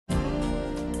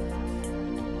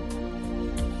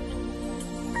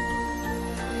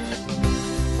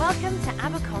Welcome to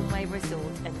Aberconwy Resort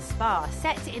Spa,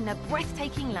 set in the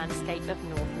breathtaking landscape of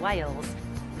North Wales.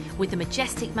 With the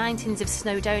majestic mountains of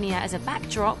Snowdonia as a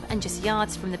backdrop and just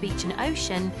yards from the beach and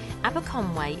ocean,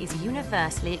 Aberconwy is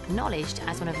universally acknowledged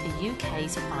as one of the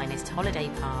UK's finest holiday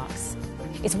parks.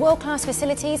 Its world-class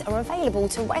facilities are available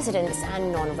to residents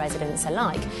and non-residents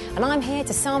alike, and I'm here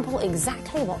to sample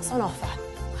exactly what's on offer.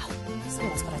 Well,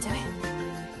 someone's got to do it.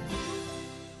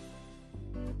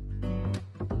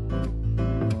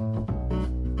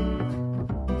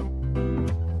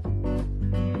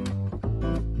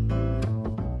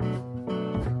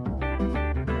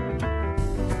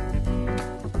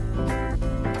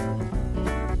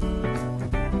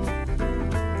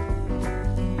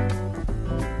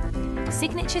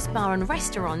 Signature's Bar and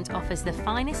Restaurant offers the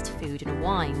finest food and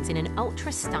wines in an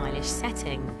ultra-stylish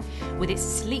setting. With its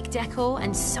sleek decor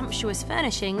and sumptuous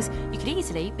furnishings, you could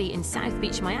easily be in South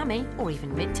Beach, Miami, or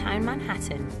even Midtown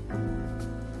Manhattan.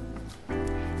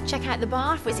 Check out the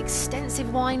bar for its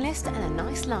extensive wine list and a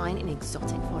nice line in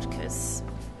exotic vodkas.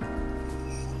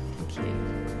 Thank you.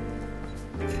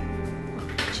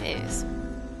 Cheers.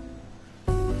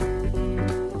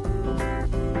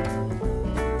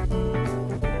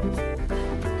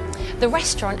 The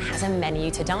restaurant has a menu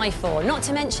to die for, not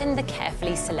to mention the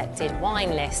carefully selected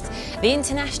wine list. The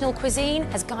international cuisine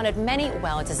has garnered many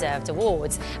well-deserved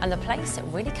awards, and the place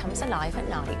really comes alive at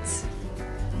night.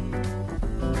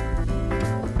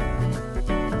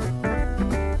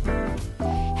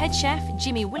 Head chef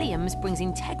Jimmy Williams brings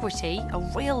integrity, a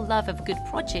real love of good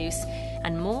produce,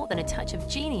 and more than a touch of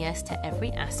genius to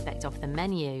every aspect of the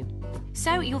menu.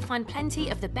 So you'll find plenty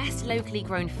of the best locally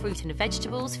grown fruit and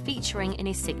vegetables featuring in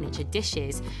his signature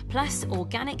dishes, plus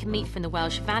organic meat from the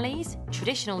Welsh valleys,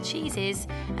 traditional cheeses,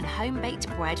 and home-baked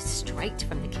bread straight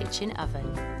from the kitchen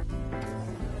oven.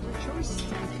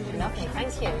 Lovely,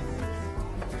 thank you.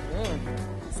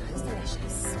 Sounds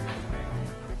delicious.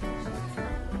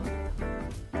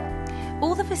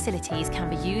 All the facilities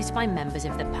can be used by members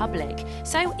of the public,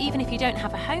 so even if you don't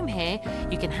have a home here,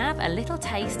 you can have a little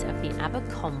taste of the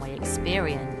Aberconwy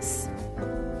experience.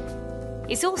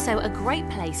 It's also a great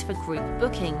place for group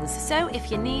bookings, so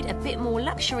if you need a bit more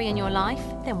luxury in your life,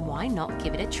 then why not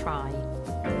give it a try?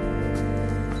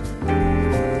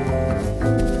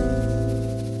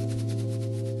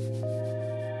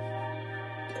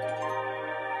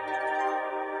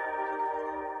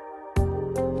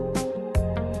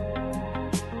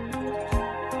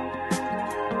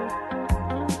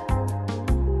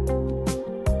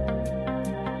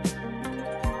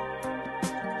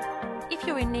 If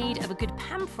you're in need of a good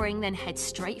pampering, then head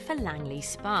straight for Langley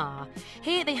Spa.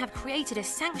 Here they have created a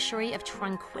sanctuary of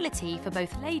tranquility for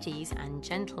both ladies and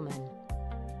gentlemen.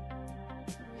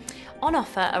 On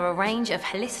offer are a range of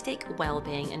holistic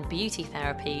well-being and beauty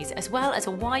therapies, as well as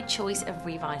a wide choice of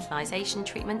revitalisation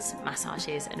treatments,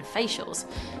 massages and facials.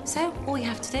 So all you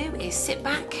have to do is sit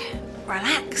back,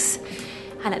 relax,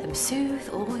 and let them soothe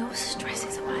all your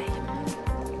stresses away.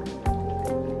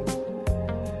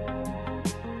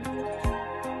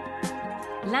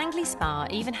 Langley Spa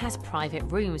even has private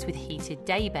rooms with heated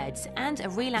day beds and a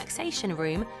relaxation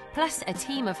room, plus a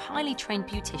team of highly trained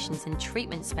beauticians and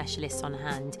treatment specialists on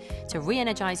hand to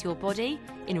re-energise your body,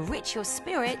 enrich your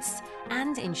spirits,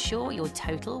 and ensure your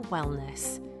total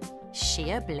wellness.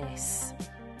 Sheer bliss.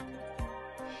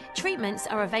 Treatments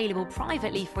are available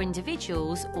privately for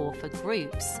individuals or for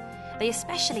groups. They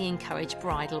especially encourage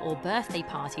bridal or birthday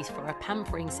parties for a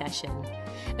pampering session.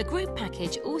 A group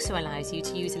package also allows you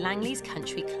to use Langley's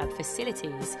Country Club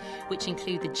facilities, which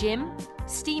include the gym,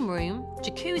 steam room,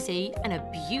 jacuzzi, and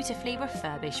a beautifully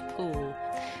refurbished pool.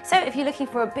 So if you're looking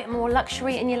for a bit more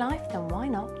luxury in your life, then why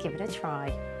not give it a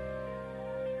try?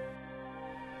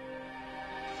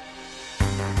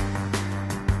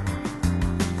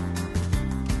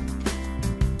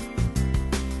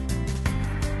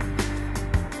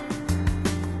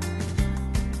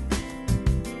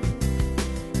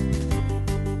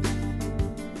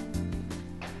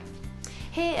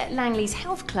 Here at Langley's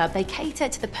Health Club, they cater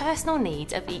to the personal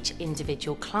needs of each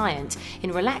individual client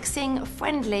in relaxing,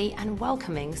 friendly and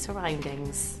welcoming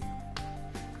surroundings.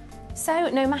 So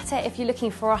no matter if you're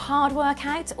looking for a hard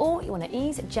workout or you want to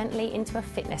ease gently into a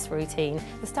fitness routine,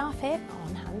 the staff here are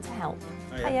on hand to help.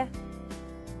 Hiya.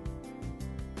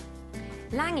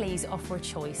 Langley's offer a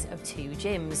choice of 2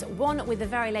 gyms, one with the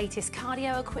very latest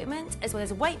cardio equipment, as well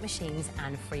as weight machines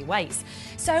and free weights.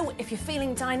 So if you're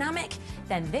feeling dynamic,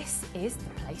 then this is the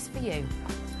place for you.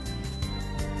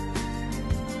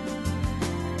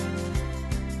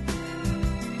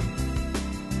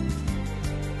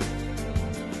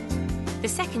 The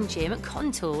second gym,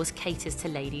 Contours, caters to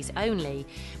ladies only,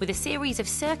 with a series of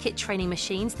circuit training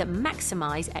machines that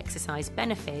maximise exercise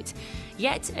benefit,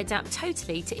 yet adapt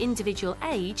totally to individual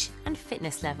age and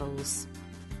fitness levels.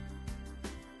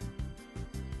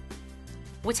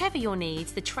 Whatever your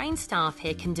needs, the trained staff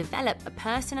here can develop a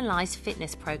personalised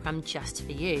fitness programme just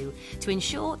for you to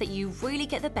ensure that you really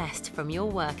get the best from your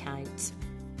workout.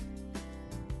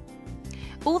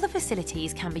 All the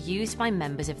facilities can be used by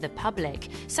members of the public,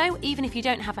 so even if you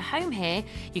don't have a home here,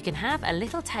 you can have a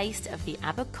little taste of the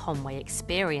Aberconwy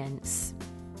experience.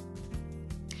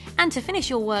 And to finish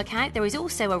your workout, there is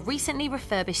also a recently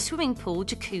refurbished swimming pool,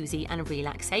 jacuzzi and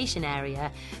relaxation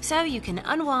area, so you can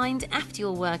unwind after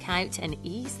your workout and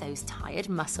ease those tired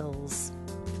muscles.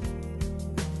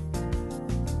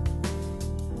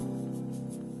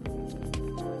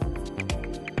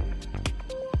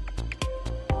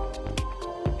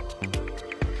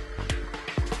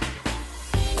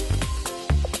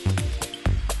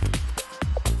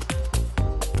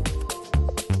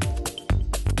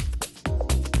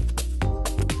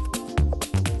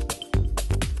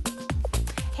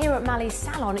 Here at Mally's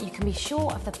Salon, you can be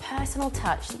sure of the personal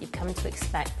touch that you've come to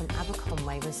expect from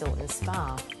Aberconwy Resort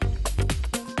Spa.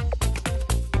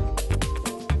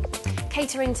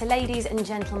 Catering to ladies and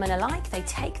gentlemen alike, they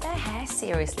take their hair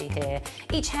seriously here.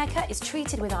 Each haircut is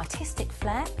treated with artistic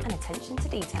flair and attention to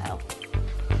detail.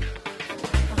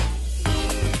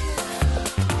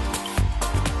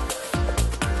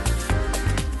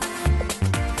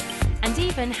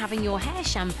 Even having your hair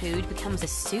shampooed becomes a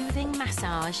soothing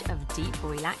massage of deep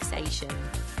relaxation.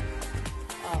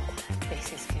 Oh,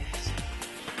 this is good.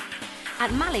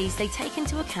 At Mally's, they take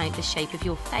into account the shape of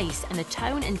your face and the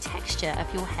tone and texture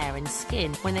of your hair and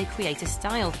skin when they create a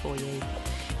style for you.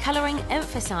 Colouring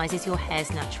emphasises your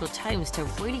hair's natural tones to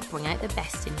really bring out the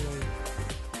best in you.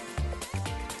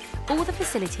 All the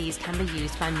facilities can be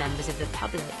used by members of the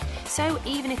public, so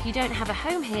even if you don't have a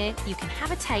home here, you can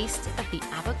have a taste of the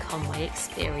Aberconwy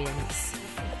experience.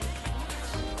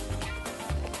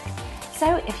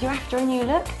 So if you're after a new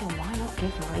look, then why not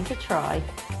give Mally's a try?